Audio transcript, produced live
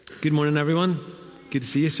Good morning, everyone. Good to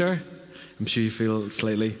see you, sir. I'm sure you feel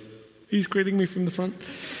slightly, he's greeting me from the front.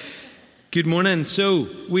 Good morning. So,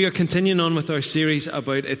 we are continuing on with our series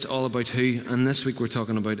about It's All About Who, and this week we're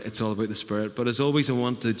talking about It's All About the Spirit. But as always, I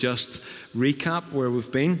want to just recap where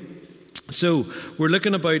we've been. So, we're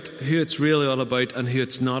looking about who it's really all about and who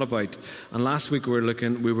it's not about. And last week we were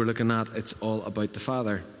looking at It's All About the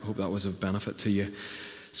Father. I hope that was of benefit to you.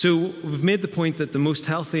 So we've made the point that the most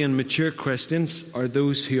healthy and mature Christians are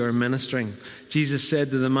those who are ministering. Jesus said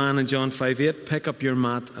to the man in John 5:8, pick up your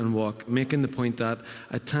mat and walk, making the point that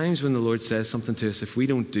at times when the Lord says something to us, if we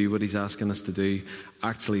don't do what he's asking us to do,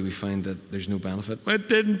 actually we find that there's no benefit. It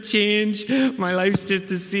didn't change. My life's just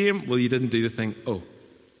the same. Well, you didn't do the thing. Oh.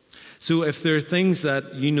 So if there are things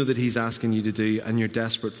that you know that he's asking you to do and you're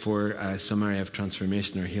desperate for some area of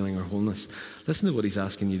transformation or healing or wholeness, listen to what he's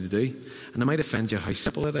asking you to do. And it might offend you how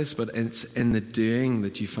simple it is, but it's in the doing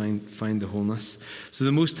that you find the wholeness. So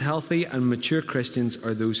the most healthy and mature Christians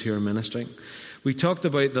are those who are ministering. We talked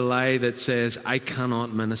about the lie that says, I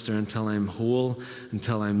cannot minister until I'm whole,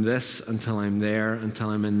 until I'm this, until I'm there, until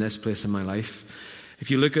I'm in this place in my life. If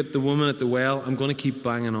you look at the woman at the well, I'm going to keep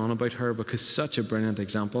banging on about her because such a brilliant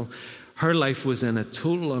example. Her life was in a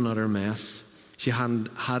total and utter mess. She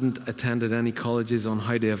hadn't attended any colleges on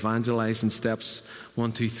how to evangelize in steps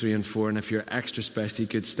 1, 2, 3, and 4. And if you're extra specially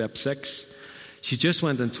good, step 6. She just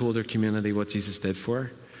went and told her community what Jesus did for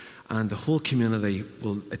her. And the whole community,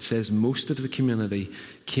 well, it says most of the community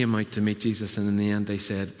came out to meet Jesus. And in the end, they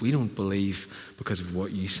said, we don't believe because of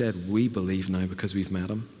what you said. We believe now because we've met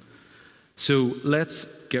him. So let's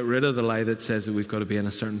get rid of the lie that says that we've got to be in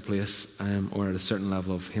a certain place or at a certain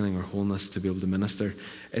level of healing or wholeness to be able to minister.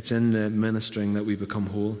 It's in the ministering that we become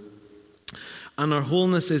whole. And our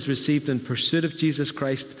wholeness is received in pursuit of Jesus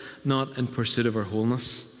Christ, not in pursuit of our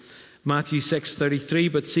wholeness. Matthew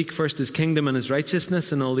 6:33, but seek first his kingdom and his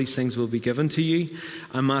righteousness, and all these things will be given to you.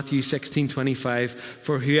 And Matthew 16:25,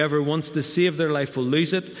 for whoever wants to save their life will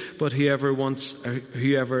lose it, but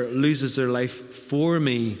whoever loses their life for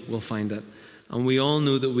me will find it. And we all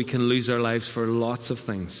know that we can lose our lives for lots of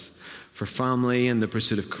things. For family and the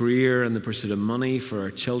pursuit of career and the pursuit of money, for our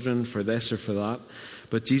children, for this or for that.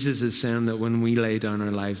 But Jesus is saying that when we lay down our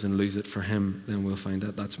lives and lose it for him, then we'll find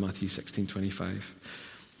it. That's Matthew 16:25.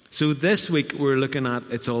 So this week we're looking at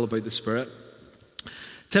It's All About the Spirit.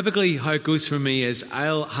 Typically how it goes for me is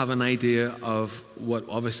I'll have an idea of what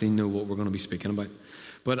we're going to be speaking about.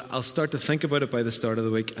 But I'll start to think about it by the start of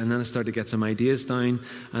the week, and then I start to get some ideas down,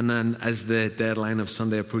 and then as the deadline of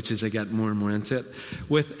Sunday approaches, I get more and more into it.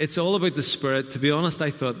 With It's All About the Spirit, to be honest,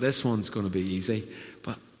 I thought this one's going to be easy,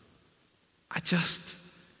 but I just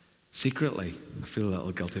secretly, I feel a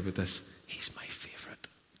little guilty about this, he's my favourite.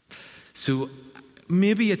 So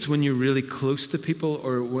maybe it's when you're really close to people,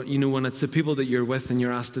 or when it's the people that you're with and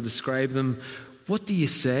you're asked to describe them. What do you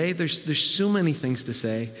say? There's so many things to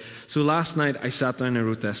say. So last night I sat down and I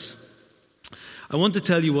wrote this. I want to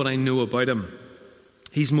tell you what I know about him.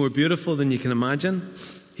 He's more beautiful than you can imagine.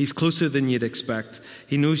 He's closer than you'd expect.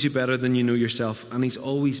 He knows you better than you know yourself, and he's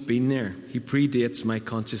always been there. He predates my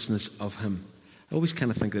consciousness of him. I always kind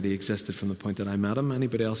of think that he existed from the point that I met him.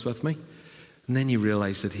 Anybody else with me? And then you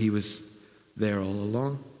realize that he was there all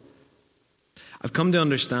along. I've come to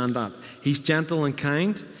understand that. He's gentle and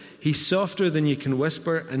kind. He's softer than you can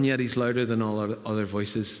whisper, and yet he's louder than all other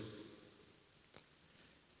voices.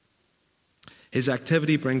 His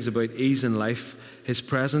activity brings about ease in life. His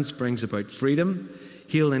presence brings about freedom.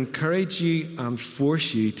 He'll encourage you and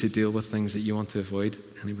force you to deal with things that you want to avoid.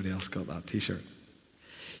 Anybody else got that t-shirt?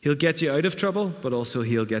 He'll get you out of trouble, but also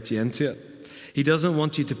he'll get you into it. He doesn't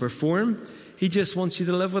want you to perform. He just wants you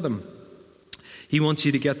to live with him. He wants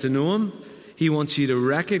you to get to know him. He wants you to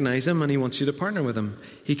recognize him, and he wants you to partner with him.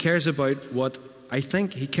 He cares about what I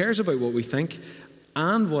think. He cares about what we think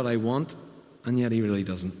and what I want, and yet he really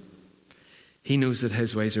doesn't. He knows that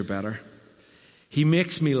his ways are better. He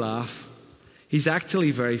makes me laugh. He's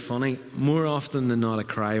actually very funny. More often than not, I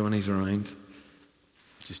cry when he's around.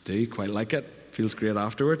 Just do, quite like it. Feels great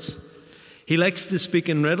afterwards. He likes to speak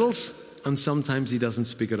in riddles, and sometimes he doesn't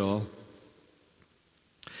speak at all.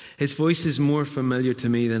 His voice is more familiar to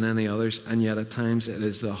me than any others, and yet at times it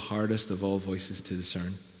is the hardest of all voices to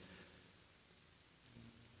discern.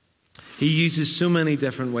 He uses so many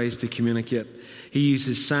different ways to communicate. He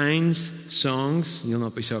uses signs, songs, you'll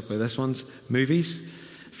not be shocked by this ones, movies,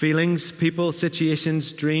 feelings, people,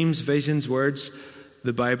 situations, dreams, visions, words,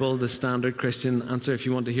 the Bible, the standard Christian answer. If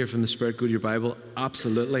you want to hear from the Spirit, go to your Bible.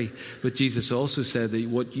 Absolutely. But Jesus also said that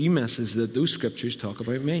what you miss is that those scriptures talk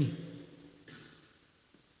about me.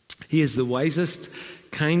 He is the wisest,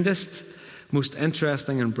 kindest, most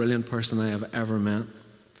interesting and brilliant person I have ever met.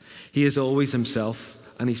 He is always himself,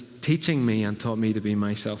 and he's teaching me and taught me to be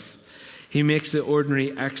myself. He makes the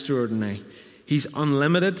ordinary extraordinary. He's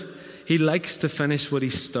unlimited. He likes to finish what he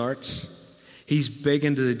starts. He's big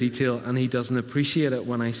into the detail, and he doesn't appreciate it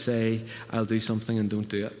when I say I'll do something and don't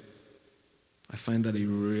do it. I find that he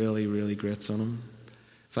really, really grates on him.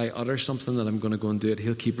 If I utter something that I'm going to go and do it,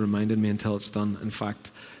 he'll keep reminding me until it's done. In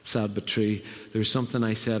fact, sad but true, there's something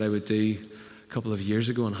I said I would do a couple of years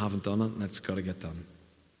ago and haven't done it, and it's got to get done.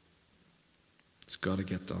 It's got to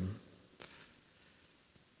get done.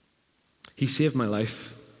 He saved my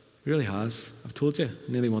life. He really has. I've told you,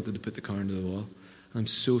 I nearly wanted to put the car into the wall. I'm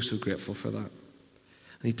so, so grateful for that. And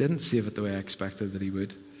he didn't save it the way I expected that he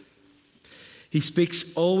would. He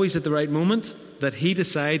speaks always at the right moment, that he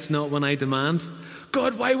decides, not when I demand.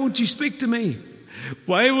 God, why won't you speak to me?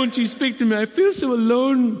 Why won't you speak to me? I feel so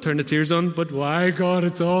alone. Turn the tears on, but why, God?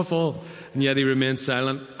 It's awful. And yet he remains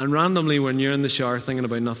silent. And randomly, when you're in the shower thinking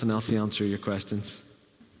about nothing else, he answers your questions.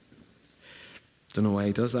 Don't know why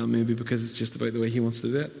he does that. Maybe because it's just about the way he wants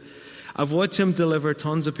to do it. I've watched him deliver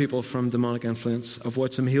tons of people from demonic influence. I've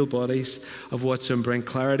watched him heal bodies. I've watched him bring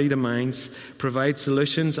clarity to minds, provide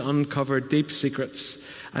solutions, uncover deep secrets.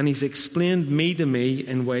 And he's explained me to me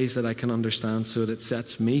in ways that I can understand so that it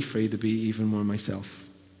sets me free to be even more myself.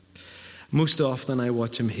 Most often I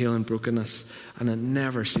watch him heal in brokenness, and it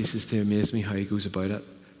never ceases to amaze me how he goes about it.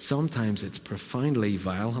 Sometimes it's profoundly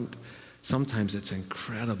violent. Sometimes it's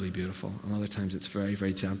incredibly beautiful. And other times it's very,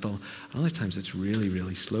 very gentle. And other times it's really,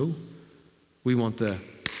 really slow.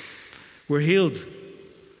 We're healed.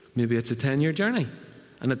 Maybe it's a 10-year journey.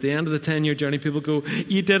 And at the end of the 10-year journey, people go,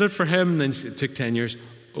 you did it for him. And then it took 10 years.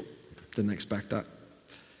 Oh, didn't expect that.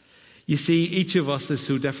 You see, each of us is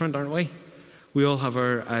so different, aren't we? We all have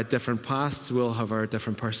our different pasts. We all have our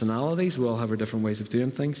different personalities. We all have our different ways of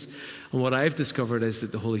doing things. And what I've discovered is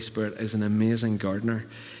that the Holy Spirit is an amazing gardener.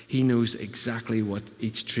 He knows exactly what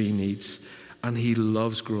each tree needs. And he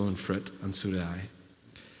loves growing fruit, and so do I.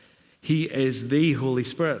 He is the Holy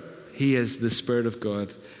Spirit. He is the Spirit of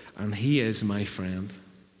God, and he is my friend.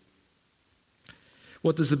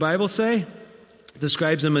 What does the Bible say? It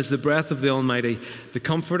describes him as the breath of the Almighty, the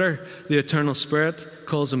Comforter, the Eternal Spirit,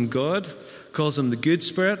 calls him God, calls him the Good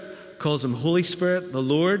Spirit, calls him Holy Spirit, the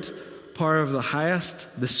Lord, power of the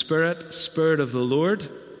highest, the Spirit, Spirit of the Lord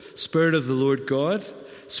God,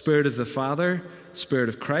 Spirit of the Father, Spirit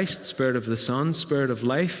of Christ, Spirit of the Son, Spirit of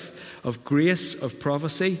life, of grace, of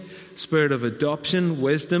prophecy, Spirit of adoption,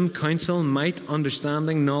 wisdom, counsel, might,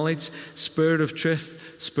 understanding, knowledge, Spirit of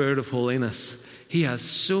truth, Spirit of holiness. He has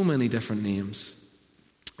so many different names.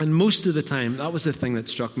 And most of the time, that was the thing that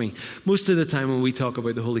struck me. Most of the time when we talk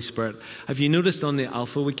about the Holy Spirit, have you noticed on the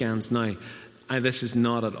Alpha weekends now, this is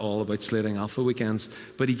not at all about slating Alpha weekends,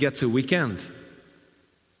 but he gets a weekend.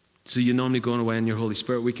 So you're normally going away on your Holy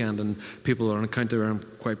Spirit weekend and people are encounter him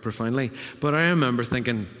quite profoundly. But I remember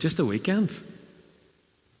thinking, just a weekend?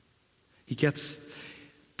 He's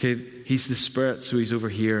the Spirit, so he's over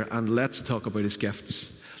here, and let's talk about his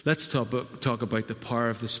gifts. Let's talk about the power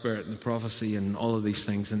of the Spirit and the prophecy and all of these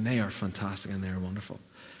things, and they are fantastic and they are wonderful.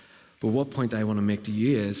 But what point I want to make to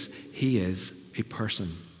you is, he is a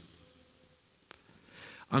person.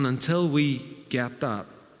 And until we get that,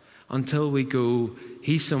 until we go,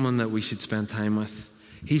 he's someone that we should spend time with,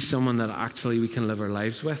 he's someone that actually we can live our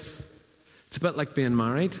lives with. It's a bit like being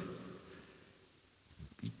married.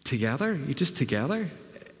 Together, you're just together.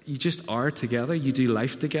 You just are together. You do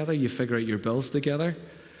life together. You figure out your bills together.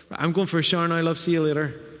 I'm going for a shower now, love. See you later.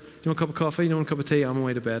 Do you want a cup of coffee? Do you want a cup of tea? I'm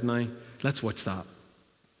away to bed now. Let's watch that.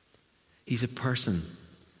 He's a person,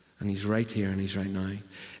 and he's right here and he's right now.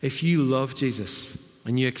 If you love Jesus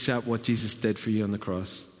and you accept what Jesus did for you on the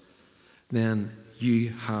cross, then you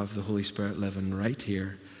have the Holy Spirit living right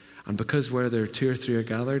here. And because where there are two or three are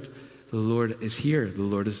gathered, the Lord is here. The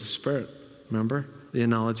Lord is the Spirit. Remember the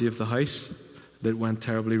analogy of the house that went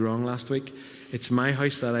terribly wrong last week? It's my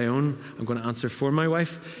house that I own. I'm going to answer for my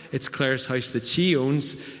wife. It's Claire's house that she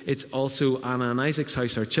owns. It's also Anna and Isaac's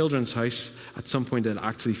house, our children's house. At some point it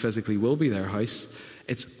actually physically will be their house.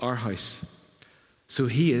 It's our house. So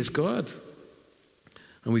he is God.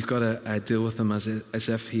 And we've got to deal with him as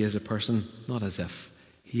if he is a person. Not as if.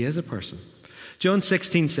 He is a person. John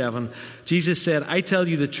 16:7, Jesus said, I tell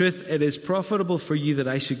you the truth, it is profitable for you that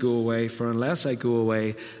I should go away, for unless I go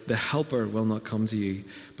away, the Helper will not come to you.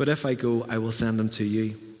 But if I go, I will send him to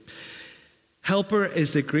you. Helper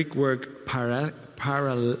is the Greek word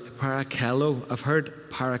parakelo. I've heard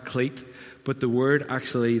paraclete, but the word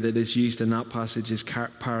actually that is used in that passage is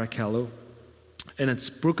parakelo. And it's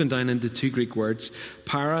broken down into two Greek words.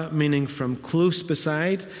 Para meaning from close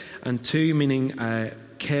beside, and two meaning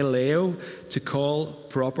parakaleo, to call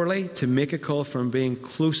properly, to make a call from being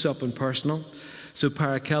close up and personal. So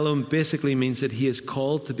parakaleo basically means that he is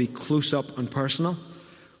called to be close up and personal.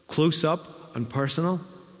 Close up and personal.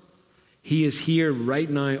 He is here right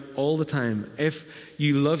now all the time. If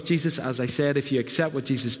you love Jesus, as I said, if you accept what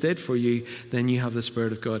Jesus did for you, then you have the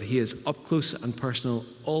Spirit of God. He is up close and personal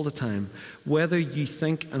all the time. Whether you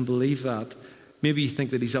think and believe that, maybe you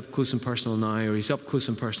think that he's up close and personal now, or he's up close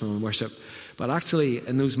and personal in worship. But actually,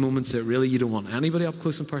 in those moments that really you don't want anybody up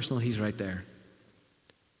close and personal, he's right there.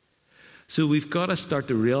 So we've got to start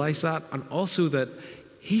to realize that, and also that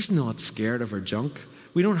he's not scared of our junk.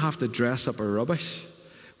 We don't have to dress up our rubbish.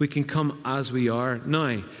 We can come as we are.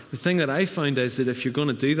 Now, the thing that I found is that if you're going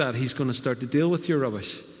to do that, he's going to start to deal with your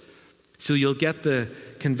rubbish. So you'll get the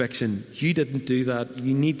conviction, you didn't do that,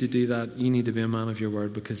 you need to do that, you need to be a man of your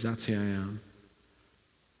word because that's who I am.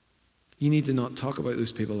 You need to not talk about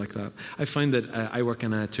those people like that. I find that I work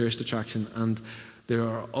in a tourist attraction, and there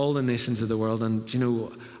are all the nations of the world, and you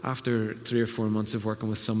know, after 3 or 4 months of working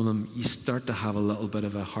with some of them, you start to have a little bit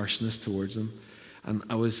of a harshness towards them. And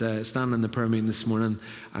I was standing in the prayer meeting this morning,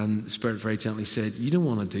 and the Spirit very gently said, you don't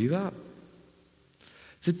want to do that.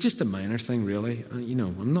 It's just a minor thing, really. And, you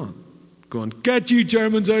know, I'm not going, get you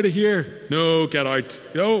Germans out of here. No, get out.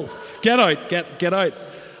 No, get out, get out.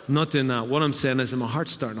 I'm not doing that. What I'm saying is my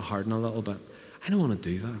heart's starting to harden a little bit. I don't want to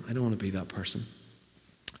do that. I don't want to be that person.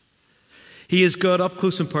 He is God up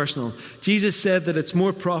close and personal. Jesus said that it's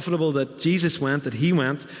more profitable that Jesus went, that he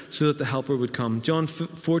went, so that the helper would come. John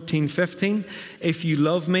 14:15, if you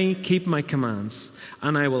love me, keep my commands.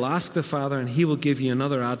 And I will ask the Father, and he will give you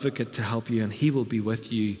another advocate to help you, and he will be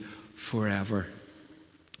with you forever.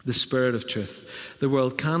 The Spirit of truth. The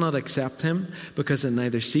world cannot accept him because it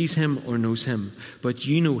neither sees him or knows him. But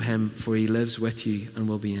you know him, for he lives with you and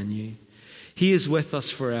will be in you. He is with us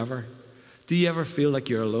forever. Do you ever feel like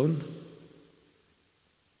you're alone?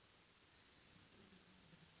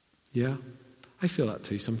 Yeah, I feel that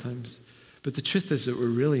too sometimes. But the truth is that we're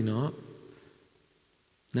really not.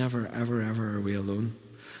 Never, ever, ever are we alone.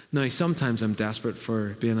 Now, sometimes I'm desperate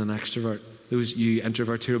for being an extrovert. Those you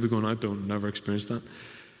introverts here will be going, I don't never experience that.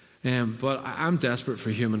 But I'm desperate for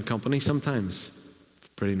human company sometimes.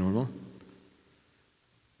 Pretty normal.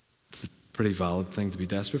 It's a pretty valid thing to be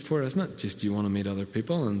desperate for, isn't it? Just you want to meet other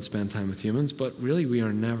people and spend time with humans. But really, we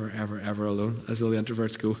are never, ever, ever alone, as all the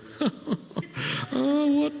introverts go.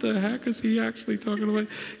 Oh, what the heck is he actually talking about?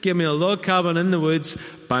 Give me a log cabin in the woods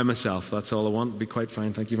by myself. That's all I want. Be quite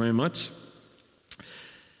fine. Thank you very much.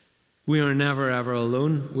 We are never, ever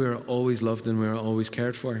alone. We are always loved and we are always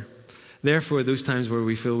cared for. Therefore, those times where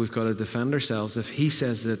we feel we've got to defend ourselves, if he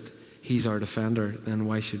says that he's our defender, then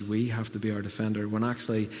why should we have to be our defender? When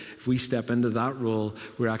actually, if we step into that role,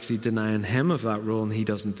 we're actually denying him of that role and he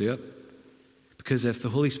doesn't do it. Because if the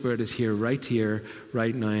Holy Spirit is here,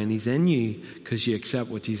 right now, and he's in you because you accept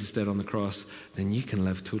what Jesus did on the cross, then you can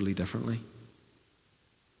live totally differently.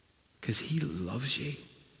 Because he loves you.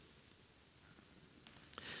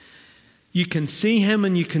 You can see him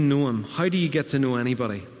and you can know him. How do you get to know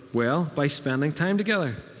anybody? Well, by spending time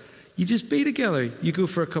together. You just be together. You go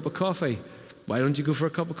for a cup of coffee. Why don't you go for a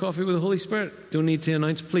cup of coffee with the Holy Spirit? Don't need to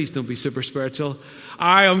announce. Please don't be super spiritual.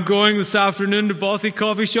 I am going this afternoon to Bothy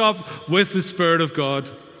Coffee Shop with the Spirit of God.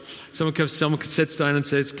 Someone sits down and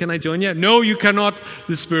says, can I join you? No, you cannot.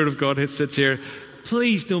 The Spirit of God sits here.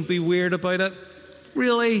 Please don't be weird about it.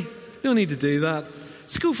 Really? No need to do that.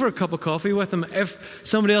 Let's go for a cup of coffee with him. If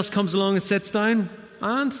somebody else comes along and sits down,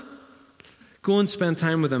 and go and spend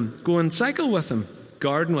time with him. Go and cycle with him.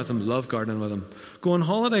 Garden with him. Love gardening with him. Go on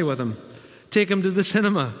holiday with him. Take him to the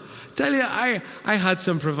cinema. Tell you, I had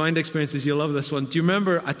some profound experiences. You'll love this one. Do you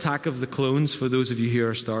remember Attack of the Clones, for those of you who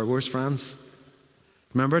are Star Wars fans?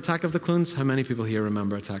 Remember Attack of the Clones? How many people here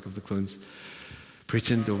remember Attack of the Clones?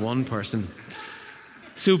 Preaching to one person.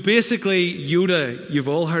 So basically, Yoda, you've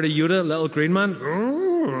all heard of Yoda, little green man?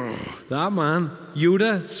 That man.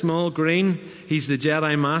 Yoda, small green. He's the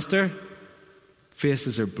Jedi Master.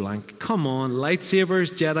 Faces are blank. Come on,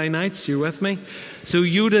 lightsabers, Jedi Knights, you're with me? So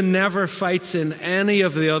Yoda never fights in any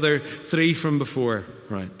of the other 3 from before.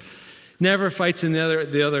 Right. Never fights in the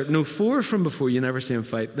other, no, 4 from before, you never see him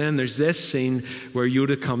fight. Then there's this scene where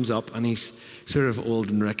Yoda comes up and he's sort of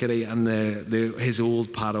old and rickety, and his old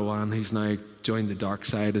Padawan, who's now joined the dark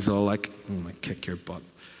side, is all like, I'm going to kick your butt.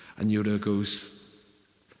 And Yoda goes,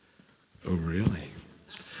 oh really?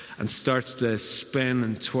 And starts to spin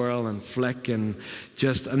and twirl and flick and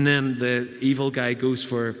then the evil guy goes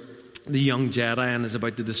for the young Jedi and is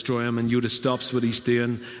about to destroy him, and Yoda stops what he's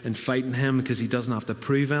doing and fighting him because he doesn't have to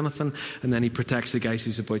prove anything, and then he protects the guy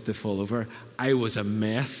who's about to fall over. I was a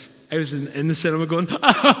mess. I was in the cinema going,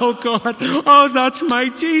 oh God, oh, that's my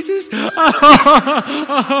Jesus.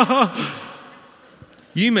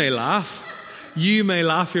 You may laugh. You may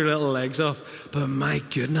laugh your little legs off. But my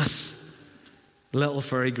goodness, little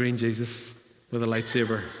furry green Jesus with a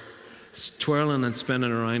lightsaber, twirling and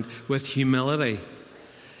spinning around with humility.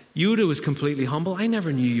 Yoda was completely humble. I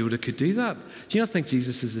never knew Yoda could do that. Do you not think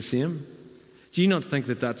Jesus is the same? Do you not think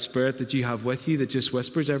that spirit that you have with you that just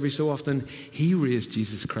whispers every so often, he raised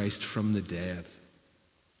Jesus Christ from the dead.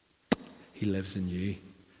 He lives in you.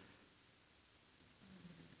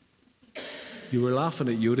 You were laughing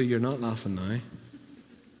at Yoda, you're not laughing now.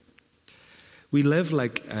 We live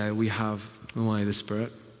like we have, the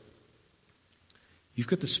Spirit. You've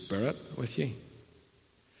got the Spirit with you.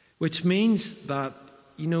 Which means that,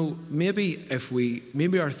 maybe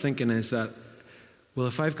our thinking is that, well,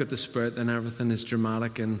 if I've got the Spirit, then everything is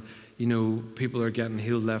dramatic and, people are getting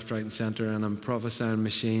healed left, right, and centre, and I'm prophesying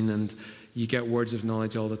machine, and you get words of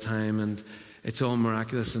knowledge all the time, and it's all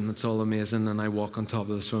miraculous and it's all amazing, and I walk on top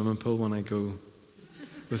of the swimming pool when I go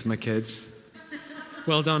with my kids.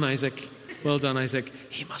 Well done, Isaac. Well done, Isaac.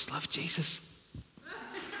 He must love Jesus.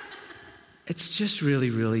 It's just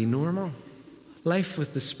really, really normal. Life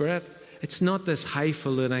with the Spirit. It's not this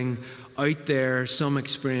highfalutin, out there, some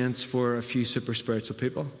experience for a few super spiritual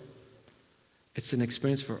people. It's an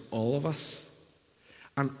experience for all of us.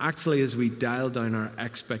 And actually, as we dial down our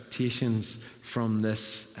expectations from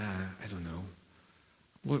this,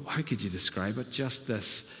 how could you describe it? Just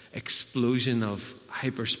this explosion of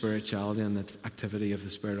hyper-spirituality and the activity of the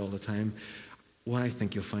Spirit all the time. What I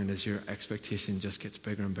think you'll find is your expectation just gets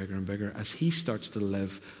bigger and bigger and bigger as he starts to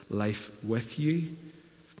live life with you.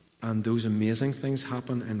 And those amazing things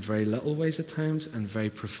happen in very little ways at times and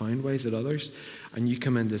very profound ways at others. And you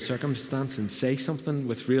come into circumstance and say something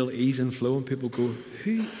with real ease and flow, and people go,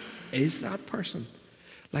 who is that person?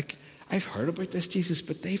 Like, I've heard about this Jesus,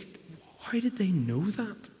 but how did they know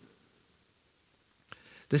that?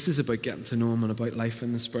 This is about getting to know him and about life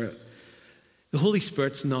in the Spirit. The Holy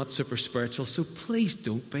Spirit's not super spiritual, so please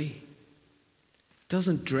don't be. He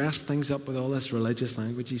doesn't dress things up with all this religious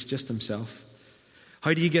language. He's just himself.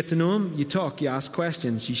 How do you get to know him? You talk, you ask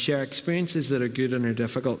questions, you share experiences that are good and are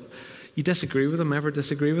difficult. You disagree with him, ever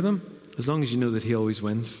disagree with him? As long as you know that he always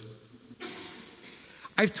wins.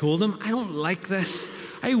 I've told him, I don't like this.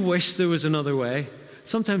 I wish there was another way.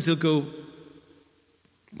 Sometimes he'll go,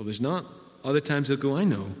 well, there's not. Other times he'll go, I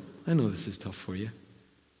know this is tough for you.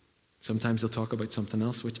 Sometimes he'll talk about something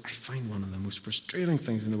else, which I find one of the most frustrating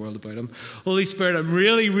things in the world about him. Holy Spirit, I'm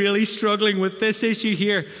really, really struggling with this issue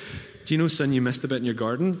here. Do you know, son, you missed a bit in your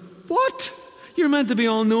garden? What? You're meant to be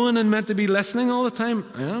all-knowing and meant to be listening all the time.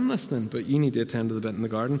 I am listening, but you need to attend to the bit in the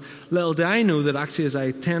garden. Little do I know that actually as I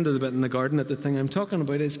attend to the bit in the garden, that the thing I'm talking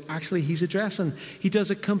about is actually he's addressing. He does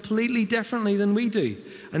it completely differently than we do.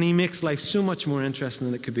 And he makes life so much more interesting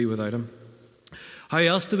than it could be without him. How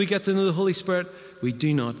else do we get to know the Holy Spirit? We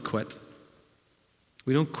do not quit.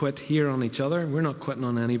 We don't quit here on each other. We're not quitting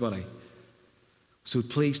on anybody. So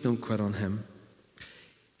please don't quit on him.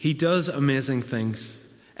 He does amazing things.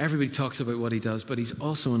 Everybody talks about what he does, but he's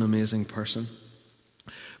also an amazing person.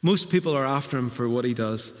 Most people are after him for what he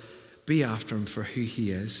does. Be after him for who he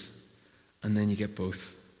is. And then you get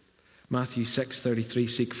both. Matthew 6:33,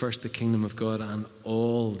 seek first the kingdom of God and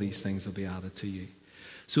all these things will be added to you.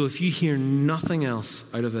 So if you hear nothing else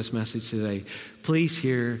out of this message today, please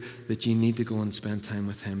hear that you need to go and spend time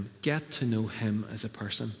with him. Get to know him as a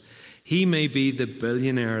person. He may be the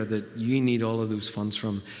billionaire that you need all of those funds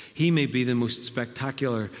from. He may be the most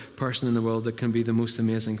spectacular person in the world that can be the most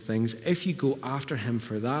amazing things. If you go after him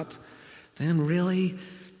for that, then really,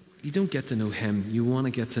 you don't get to know him. You want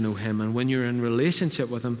to get to know him. And when you're in relationship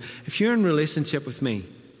with him, if you're in relationship with me,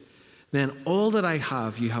 then all that I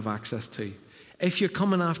have, you have access to. If you're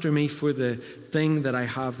coming after me for the thing that I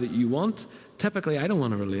have that you want, typically I don't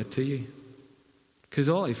want to relate to you. Because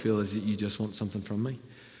all I feel is that you just want something from me.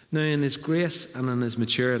 Now, in his grace and in his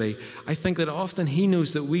maturity, I think that often he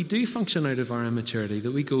knows that we do function out of our immaturity,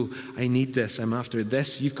 that we go, I need this, I'm after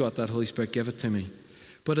this, you've got that, Holy Spirit, give it to me.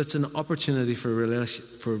 But it's an opportunity for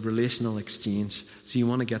relational exchange, so you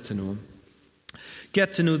want to get to know him.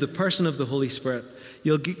 Get to know the person of the Holy Spirit.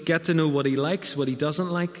 You'll get to know what he likes, what he doesn't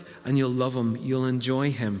like, and you'll love him. You'll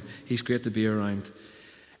enjoy him. He's great to be around.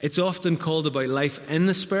 It's often called about life in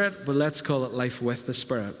the Spirit, but let's call it life with the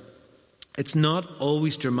Spirit. It's not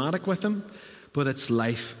always dramatic with him, but it's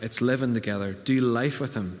life. It's living together. Do life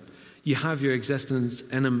with him. You have your existence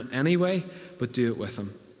in him anyway, but do it with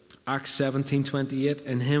him. Acts 17:28,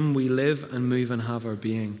 in him we live and move and have our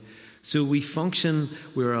being. So we function,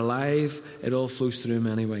 we're alive, it all flows through him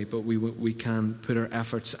anyway, but we can put our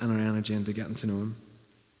efforts and our energy into getting to know him.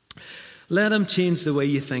 Let him change the way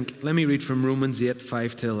you think. Let me read from Romans 8,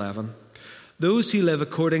 5-11. Those who live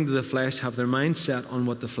according to the flesh have their mind set on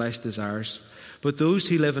what the flesh desires. But those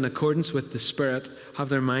who live in accordance with the Spirit have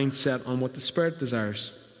their mind set on what the Spirit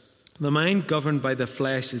desires. The mind governed by the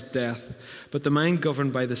flesh is death, but the mind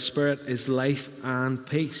governed by the Spirit is life and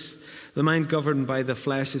peace. The mind governed by the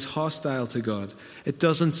flesh is hostile to God. It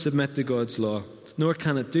doesn't submit to God's law, nor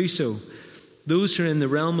can it do so. Those who are in the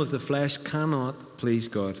realm of the flesh cannot please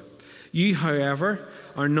God. You, however,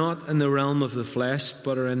 are not in the realm of the flesh,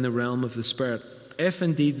 but are in the realm of the Spirit, if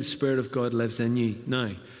indeed the Spirit of God lives in you.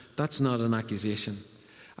 Now, that's not an accusation.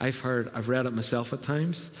 I've read it myself at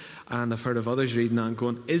times, and I've heard of others reading that and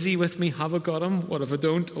going, is he with me? Have I got him? What if I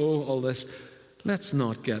don't? Oh, all this. Let's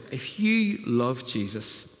not get... If you love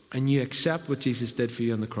Jesus and you accept what Jesus did for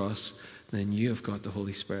you on the cross, then you have got the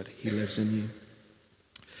Holy Spirit. He lives in you.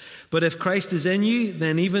 But if Christ is in you,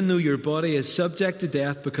 then even though your body is subject to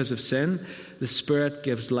death because of sin, the Spirit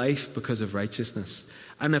gives life because of righteousness.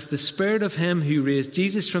 And if the Spirit of him who raised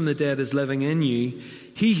Jesus from the dead is living in you,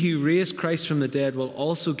 he who raised Christ from the dead will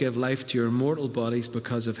also give life to your mortal bodies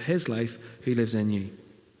because of his life who lives in you.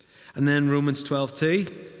 And then Romans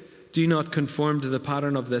 12:2, do not conform to the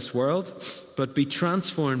pattern of this world, but be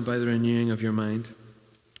transformed by the renewing of your mind.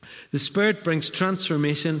 The Spirit brings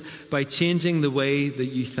transformation by changing the way that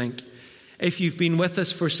you think. If you've been with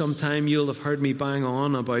us for some time, you'll have heard me bang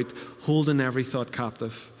on about holding every thought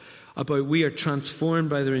captive, about we are transformed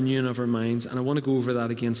by the renewing of our minds, and I want to go over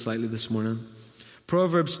that again slightly this morning.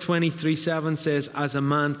 Proverbs 23:7 says, as a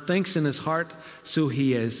man thinks in his heart, so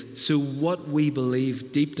he is. So what we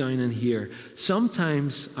believe deep down in here,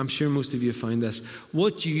 sometimes, I'm sure most of you have found this,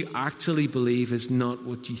 what you actually believe is not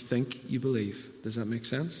what you think you believe. Does that make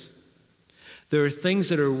sense? There are things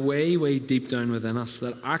that are way, way deep down within us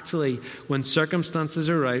that actually, when circumstances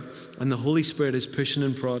are right and the Holy Spirit is pushing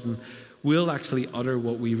and prodding, we'll actually utter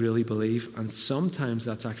what we really believe, and sometimes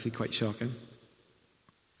that's actually quite shocking.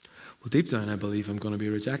 Well, deep down I believe I'm going to be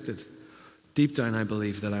rejected. Deep down I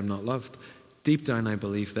believe that I'm not loved. Deep down I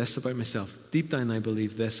believe this about myself. Deep down I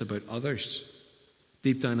believe this about others.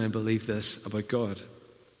 Deep down I believe this about God.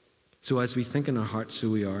 So as we think in our hearts, so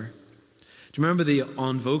we are. Do you remember the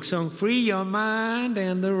En Vogue song? Free your mind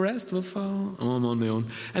and the rest will fall. Oh, I'm on my own.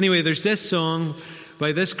 Anyway, there's this song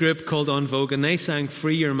by this group called En Vogue, and they sang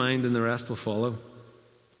free your mind and the rest will follow.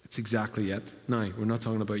 It's exactly it. Now, we're not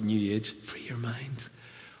talking about New Age. Free your mind.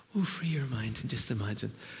 Oh, free your mind. And just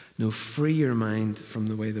imagine. No, free your mind from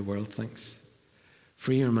the way the world thinks.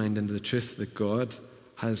 Free your mind into the truth that God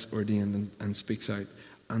has ordained and speaks out.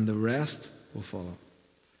 And the rest will follow.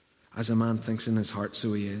 As a man thinks in his heart,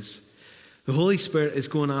 so he is. The Holy Spirit is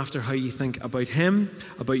going after how you think about him,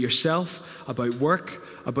 about yourself, about work,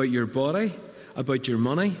 about your body, about your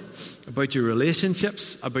money, about your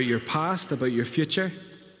relationships, about your past, about your future,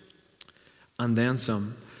 and then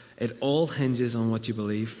some. It all hinges on what you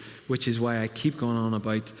believe, which is why I keep going on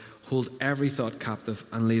about hold every thought captive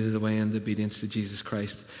and lead it away in obedience to Jesus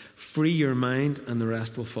Christ. Free your mind and the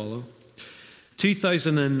rest will follow.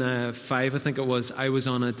 2005, I think it was, I was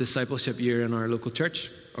on a discipleship year in our local church,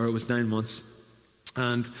 or it was 9 months,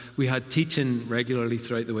 and we had teaching regularly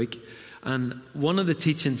throughout the week. And one of the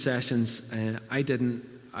teaching sessions, I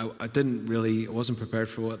wasn't prepared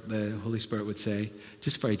for what the Holy Spirit would say,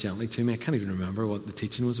 just very gently to me. I can't even remember what the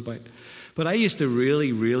teaching was about. But I used to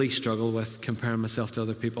really, really struggle with comparing myself to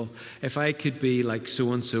other people. If I could be like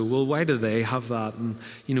so-and-so, well, why do they have that? And,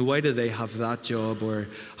 why do they have that job or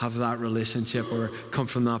have that relationship or come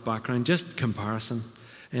from that background? Just comparison.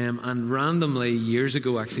 And randomly, years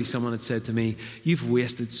ago, actually, someone had said to me, you've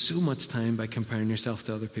wasted so much time by comparing yourself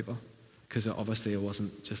to other people. Because obviously I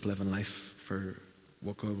wasn't just living life for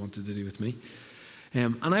what God wanted to do with me.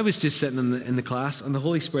 And I was just sitting in the class, and the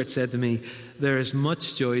Holy Spirit said to me, there is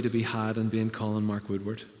much joy to be had in being Colin Mark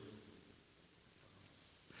Woodward.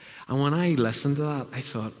 And when I listened to that, I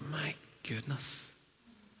thought, my goodness.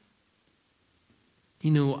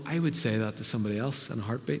 I would say that to somebody else in a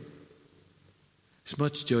heartbeat. There's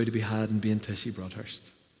much joy to be had in being Tishy Broadhurst.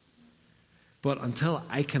 But until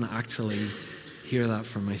I can actually hear that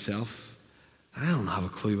for myself, I don't have a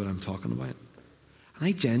clue what I'm talking about. And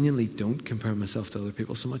I genuinely don't compare myself to other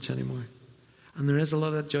people so much anymore. And there is a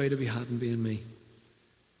lot of joy to be had in being me.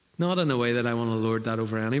 Not in a way that I want to lord that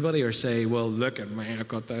over anybody or say, well, look at me, I've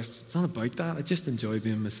got this. It's not about that. I just enjoy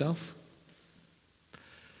being myself.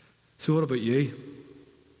 So what about you?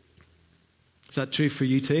 Is that true for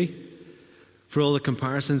you too? For all the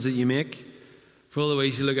comparisons that you make? For all the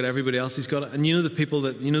ways you look at everybody else who's got it. And those people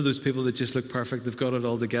that just look perfect, they've got it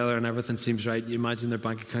all together and everything seems right. You imagine their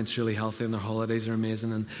bank account's really healthy and their holidays are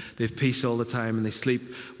amazing and they have peace all the time and they sleep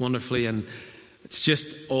wonderfully and it's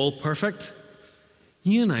just all perfect.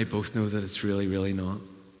 You and I both know that it's really, really not.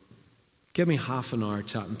 Give me half an hour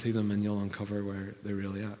chatting to them and you'll uncover where they're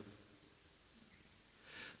really at.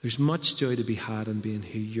 There's much joy to be had in being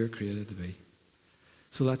who you're created to be.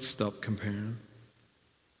 So let's stop comparing.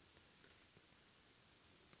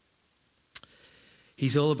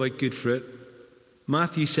 He's all about good fruit.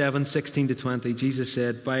 Matthew 7:16-20, Jesus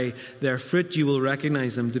said, "By their fruit you will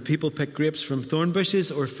recognize them. Do people pick grapes from thorn bushes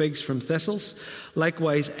or figs from thistles?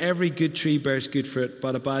 Likewise, every good tree bears good fruit,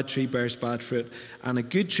 but a bad tree bears bad fruit. And a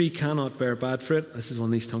good tree cannot bear bad fruit." This is one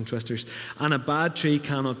of these tongue twisters. "And a bad tree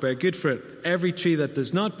cannot bear good fruit. Every tree that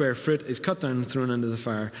does not bear fruit is cut down and thrown into the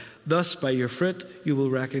fire. Thus, by your fruit you will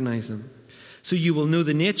recognize them. So you will know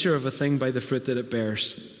the nature of a thing by the fruit that it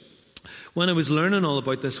bears." When I was learning all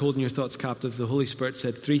about this, holding your thoughts captive, the Holy Spirit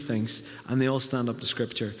said 3 things, and they all stand up to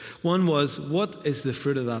Scripture. One was, what is the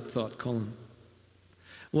fruit of that thought, Colin?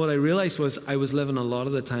 What I realized was I was living a lot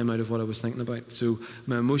of the time out of what I was thinking about. So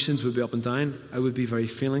my emotions would be up and down. I would be very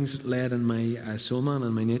feelings-led in my soul man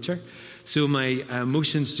and my nature. So my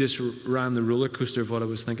emotions just ran the roller coaster of what I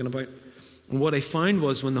was thinking about. And what I found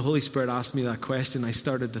was when the Holy Spirit asked me that question, I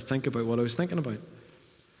started to think about what I was thinking about.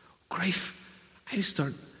 Grief.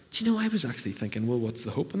 I was actually thinking, well, what's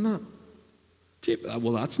the hope in that?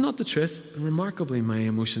 Well, that's not the truth. And remarkably, my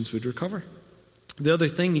emotions would recover. The other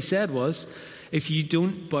thing he said was, if you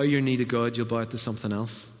don't bow your knee to God, you'll bow it to something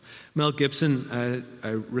else. Mel Gibson,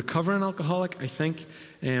 a recovering alcoholic, I think,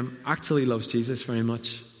 actually loves Jesus very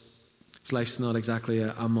much. His life's not exactly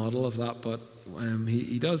a model of that, but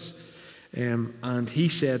he does. And he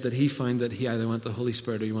said that he found that he either went the Holy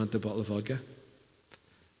Spirit or he went the bottle of vodka.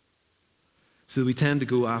 So we tend to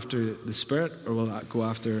go after the spirit, or we'll go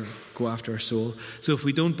after our soul. So if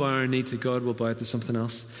we don't bow our knee to God, we'll bow it to something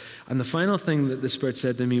else. And the final thing that the Spirit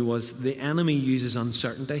said to me was, the enemy uses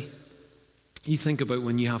uncertainty. You think about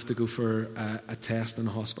when you have to go for a test in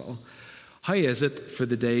a hospital. How is it for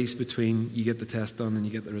the days between you get the test done and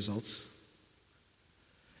you get the results?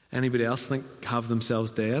 Anybody else have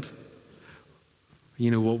themselves dead?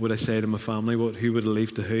 What would I say to my family? Who would I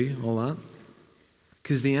leave to who? All that.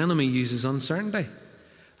 Because the enemy uses uncertainty.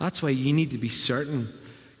 That's why you need to be certain.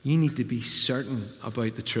 You need to be certain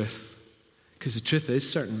about the truth. Because the truth is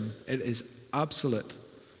certain. It is absolute.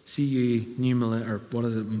 See you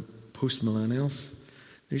post-millennials?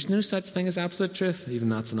 There's no such thing as absolute truth. Even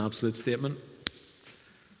that's an absolute statement.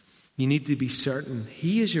 You need to be certain.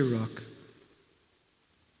 He is your rock.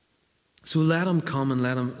 So let him come and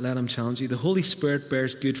let him challenge you. The Holy Spirit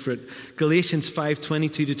bears good fruit. Galatians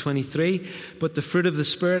 5:22-23. But the fruit of the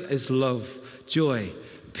Spirit is love, joy,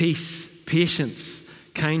 peace, patience,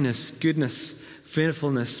 kindness, goodness,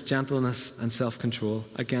 faithfulness, gentleness, and self-control.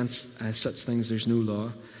 Against such things there's no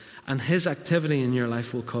law. And his activity in your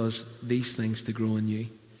life will cause these things to grow in you.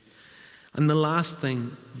 And the last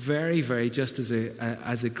thing, very, very, just as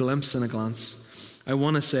a glimpse and a glance, I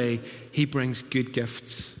want to say he brings good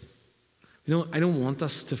gifts. I don't want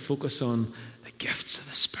us to focus on the gifts of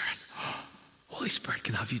the Spirit. Holy Spirit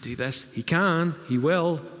can have you do this. He can. He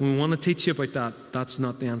will. We want to teach you about that. That's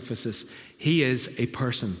not the emphasis. He is a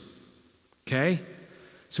person. Okay?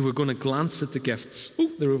 So we're going to glance at the gifts.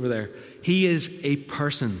 Oh, they're over there. He is a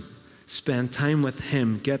person. Spend time with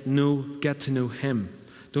him. Get to know him.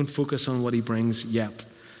 Don't focus on what he brings yet.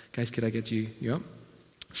 Guys, could I get you up?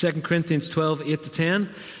 2 Corinthians 12:8-10.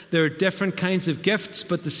 There are different kinds of gifts,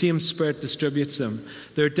 but the same Spirit distributes them.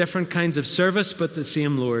 There are different kinds of service, but the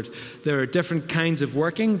same Lord. There are different kinds of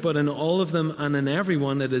working, but in all of them and in every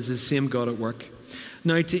one it is the same God at work.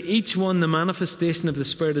 Now to each one the manifestation of the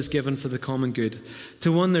Spirit is given for the common good.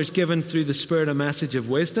 To one there's given through the Spirit a message of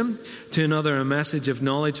wisdom, to another a message of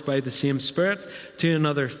knowledge by the same Spirit, to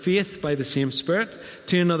another faith by the same Spirit,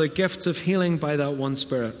 to another gifts of healing by that one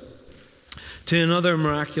Spirit, to another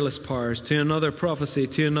miraculous powers, to another prophecy,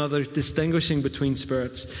 to another distinguishing between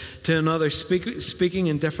spirits, to another speaking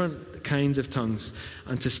in different kinds of tongues,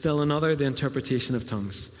 and to still another the interpretation of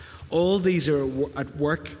tongues. All these are at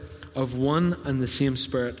work of one and the same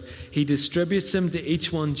Spirit. He distributes them to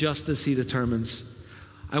each one just as he determines.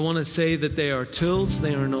 I want to say that they are tools,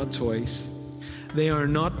 they are not toys. They are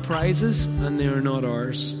not prizes and they are not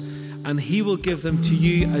ours. And he will give them to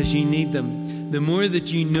you as you need them. The more that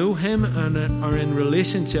you know him and are in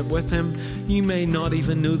relationship with him, you may not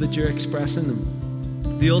even know that you're expressing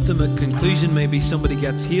them. The ultimate conclusion may be somebody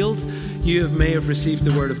gets healed. You may have received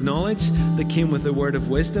the word of knowledge that came with the word of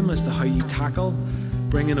wisdom as to how you tackle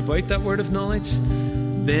bringing about that word of knowledge.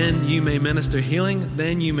 Then you may minister healing.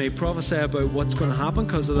 Then you may prophesy about what's going to happen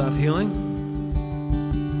because of that healing.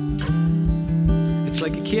 It's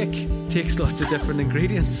like a cake. It takes lots of different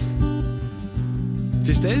ingredients.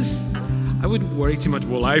 Just is. I wouldn't worry too much.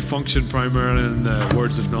 Well, I function primarily in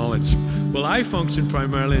words of knowledge. Well, I function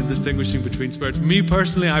primarily in distinguishing between spirits. Me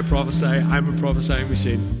personally, I prophesy. I'm a prophesying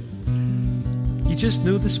machine. You just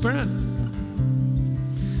know the Spirit.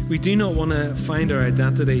 We do not want to find our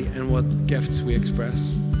identity in what gifts we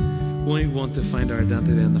express. We want to find our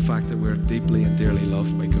identity in the fact that we're deeply and dearly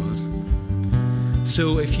loved by God.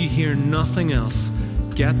 So if you hear nothing else,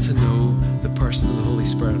 get to know the person of the Holy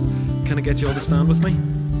Spirit. Can I get you all to stand with me?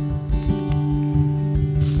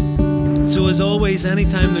 So as always,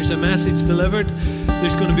 anytime there's a message delivered,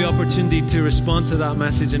 there's going to be opportunity to respond to that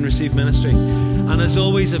message and receive ministry. And as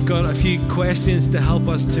always, I've got a few questions to help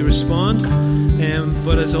us to respond.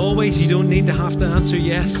 But as always, you don't need to have to answer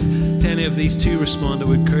yes to any of these to respond. I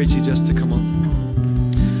would encourage you just to come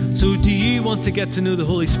up. So do you want to get to know the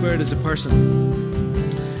Holy Spirit as a person?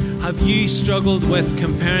 Have you struggled with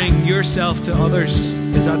comparing yourself to others?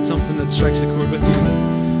 Is that something that strikes a chord with you?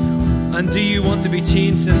 And do you want to be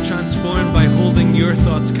changed and transformed by holding your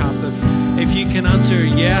thoughts captive? If you can answer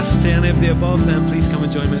yes to any of the above, then please come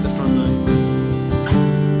and join me at the front now.